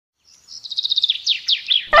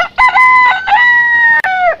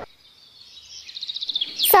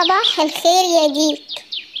صباح الخير يا ديك.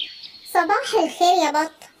 صباح الخير يا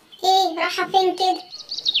بطة. ايه رايحة فين كده؟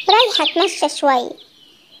 رايحة اتمشى شوية.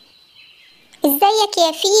 ازيك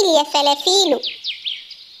يا فيل يا فلافيلو؟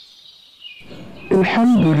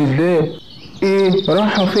 الحمد لله. ايه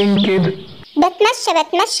رايحة فين كده؟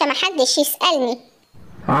 بتمشى محدش يسألني.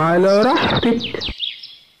 على راحتك.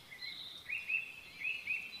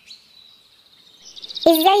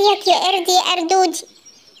 ازيك يا قردي يا قردودي؟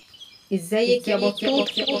 ازيك يا بطوط؟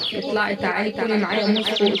 اطلعي تعالي كلي معايا موز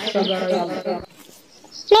فوق الشجرة يلا.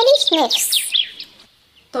 ماليش نفس.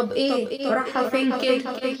 طب ايه رايحة فين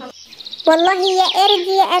كده؟ والله يا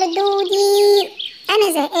قردي يا قردودي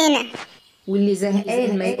انا زهقانة. واللي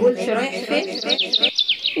زهقان ما يقولش رايح فين.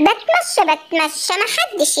 بتمشى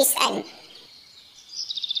محدش يسألني.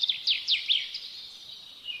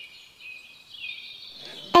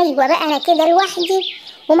 ايوه بقى انا كده لوحدي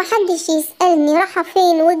ومحدش يسألني رايحة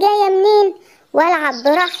فين وجاية منين، والعب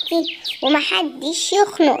براحتي ومحدش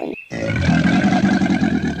يخنقني. يا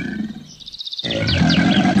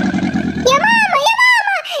ماما يا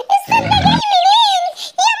ماما الصوت ده جاي منين؟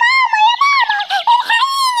 يا ماما يا ماما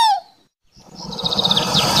الحقيني.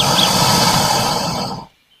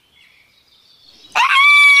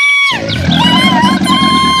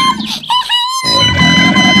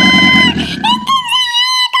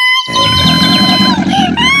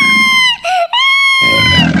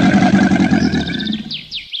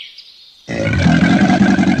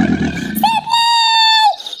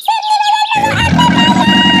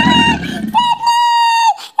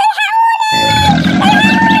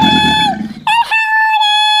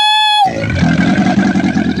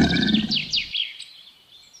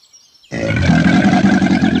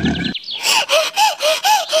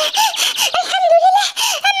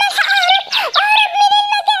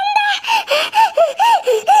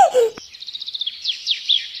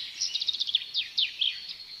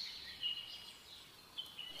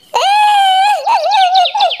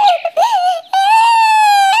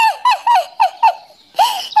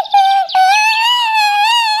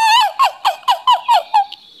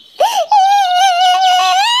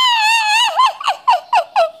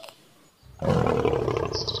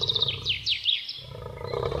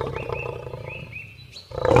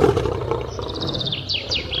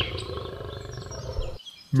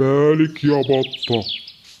 مالك يا بطة؟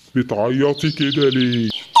 بتعيطي كده ليه؟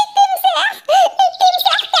 التمساح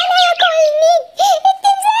كان هياكلني.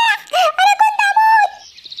 التمساح انا كنت اموت.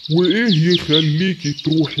 وإيه يخليكي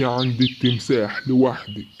تروحي عند التمساح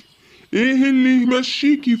لوحدك؟ إيه اللي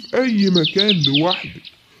يمشيكي في أي مكان لوحدك؟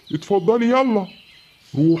 اتفضلي يلا،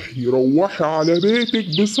 روحي على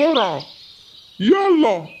بيتك بسرعة،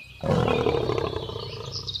 يلا.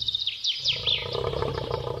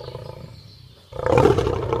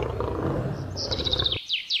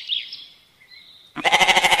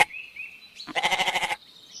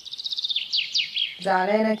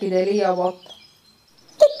 زعلانة كده ليه يا بطة؟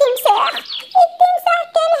 التمساح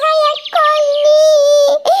كان هياكلني،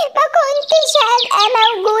 ما كنتش هبقى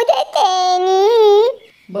موجودة تاني.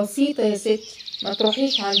 بسيطة يا ستي، ما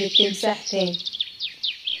تروحيش عند التمساح تاني.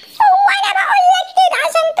 هو انا بقولك كده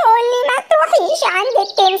عشان تقولي ما تروحيش عند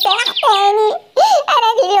التمساح تاني؟ انا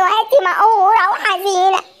دلوقتي مقهورة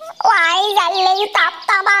وحزينة وعايزة اللي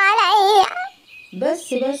يطبطب عليا.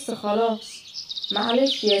 بس خلاص،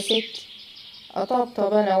 معلش يا ستي،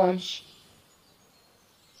 اطبطب انا وامشي.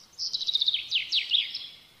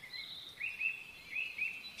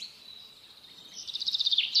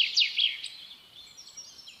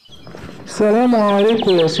 السلام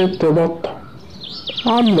عليكم يا ست بطة،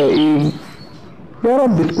 عاملة ايه؟ يا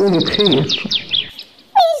رب تكوني بخير.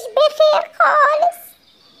 مش بخير خالص،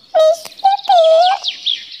 مش بخير.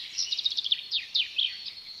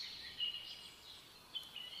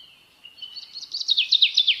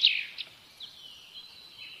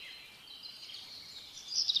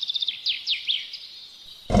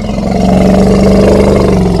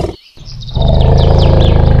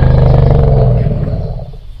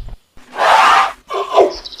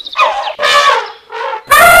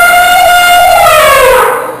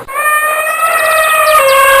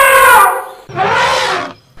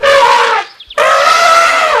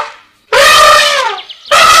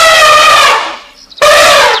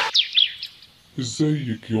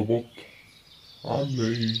 ازيك يا بطة؟ عاملة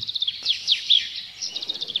ايه؟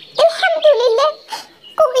 الحمد لله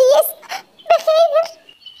كويس بخير.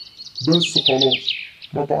 بس خلاص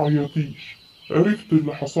ما تعيطيش، عرفت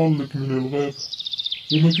اللي حصلك من الغابة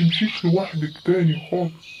وما تمشيش لوحدك تاني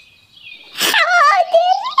خالص.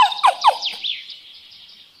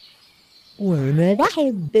 وانا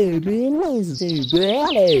بحب المزيكا.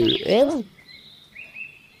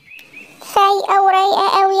 فايقة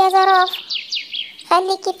ورايقة أوي يا زرافة،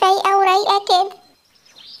 خليكي فايقة ورايقة كده.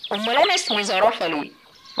 امال انا اسمي زرافه ليه؟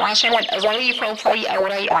 وعشان ابقى ظريفه وفايقه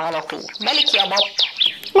ورايقه على طول. مالك يا بطه؟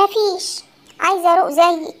 مفيش، عايزة أروق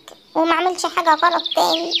زيك ومعملش حاجة غلط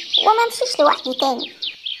تاني وممشيش لوحدي تاني.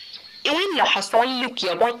 ايه اللي حصل لك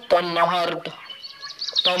يا بطه النهارده؟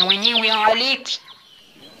 طمنيني عليكي.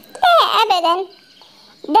 لا أبدا،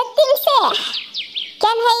 ده التمساح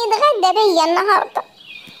كان هيتغدى بيا النهاردة.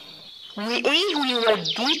 وايه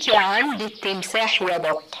يوديكي عند التمساح يا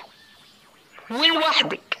بطه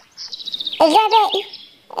ولوحدك؟ غبائي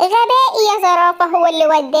غبائي يا زرافة هو اللي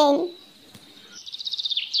وداني.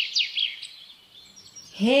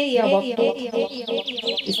 هي يا بطة،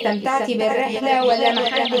 استمتعتي بالرحلة ولا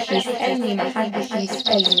محدش يسألني؟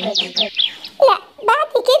 لا،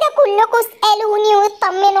 بعد كده كلكم اسألوني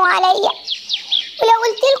واطمنوا عليا، ولو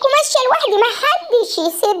قلتلكوا ماشية لوحدي محدش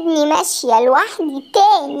يسيبني ماشية لوحدي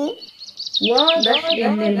تاني. واضح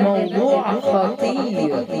ان الموضوع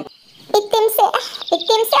خطير.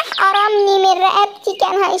 التمساح قرمني من رقبتي،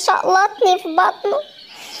 كان هيشقلطني في بطنه،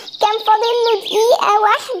 كان فاضله دقيقة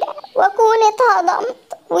واحدة واكون اتهضمت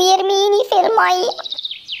ويرميني في المية.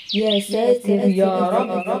 يا ساتر يا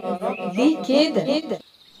رب، ليه كده؟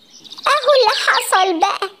 اهو اللي حصل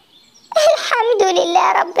بقى، الحمد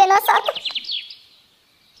لله ربنا ستر.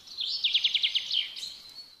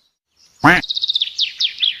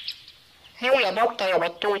 هو يا بطه يا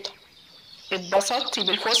بطوطه، اتبسطتي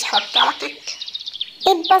بالفسحه بتاعتك؟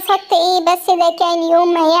 اتبسطت ايه بس، ده كان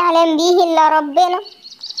يوم ما يعلم بيه الا ربنا،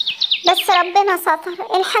 بس ربنا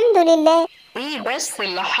ستر الحمد لله. ايه بس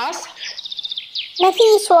اللي حصل؟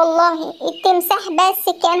 مفيش والله، التمساح بس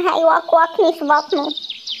كان هيوقوقني في بطنه،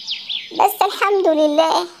 بس الحمد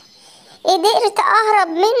لله قدرت اهرب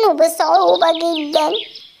منه بصعوبة جدا.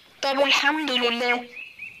 طب والحمد لله.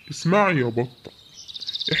 اسمعي يا بطة،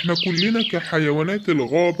 احنا كلنا كحيوانات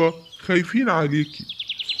الغابة خايفين عليكي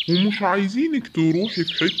ومش عايزينك تروحي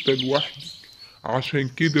في حتة لوحدك، عشان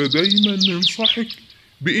كده دايما ننصحك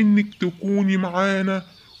بانك تكوني معانا،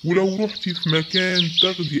 ولو رحتي في مكان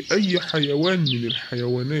تاخدي اي حيوان من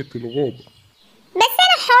الحيوانات الغابة. بس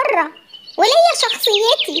انا حرة وليا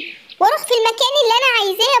شخصيتي واروح في المكان اللي انا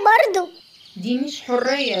عايزاه برضو. دي مش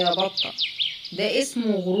حرية يا بطة، ده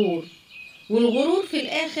اسمه غرور، والغرور في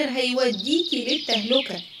الآخر هيوديكي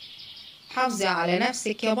للتهلكة. حافظي على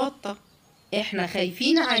نفسك يا بطة، احنا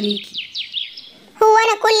خايفين عليكي. هو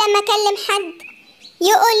انا كل ما اكلم حد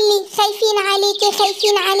يقولي خايفين عليكي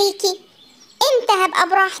خايفين عليكي؟ امتى هبقى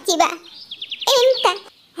براحتي بقى؟ امتى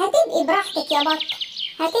هتبقي براحتك يا بطة؟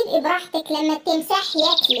 هتبقي براحتك لما التمساح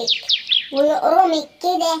ياكلك ويقرمك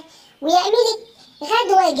كده ويعملك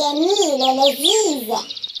غدوة جميلة لذيذة.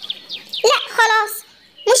 لا خلاص،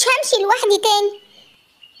 مش همشي لوحدي تاني.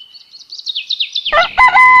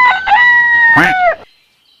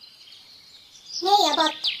 هي يا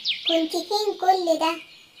بطة، كنت فين كل ده؟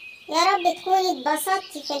 يا رب تكوني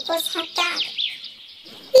اتبسطتي في الفسحة بتاعتك.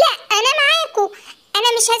 لا انا معاكو، انا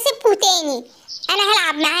مش هسيبكوا تاني، انا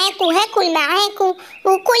هلعب معاكو وهاكل معاكو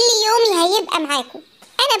وكل يومي هيبقى معاكو.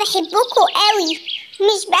 انا بحبكوا قوي،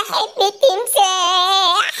 مش بحب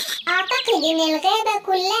التمساح. اعتقد ان الغابة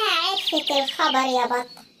كلها عرفت الخبر يا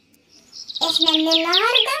بطة، احنا من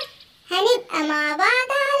النهاردة هنبقى مع بعض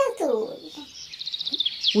على طول.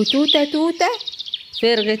 وتوتة توتة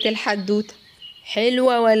فرغت الحدوتة،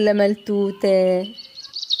 حلوة ولا ملتوتة؟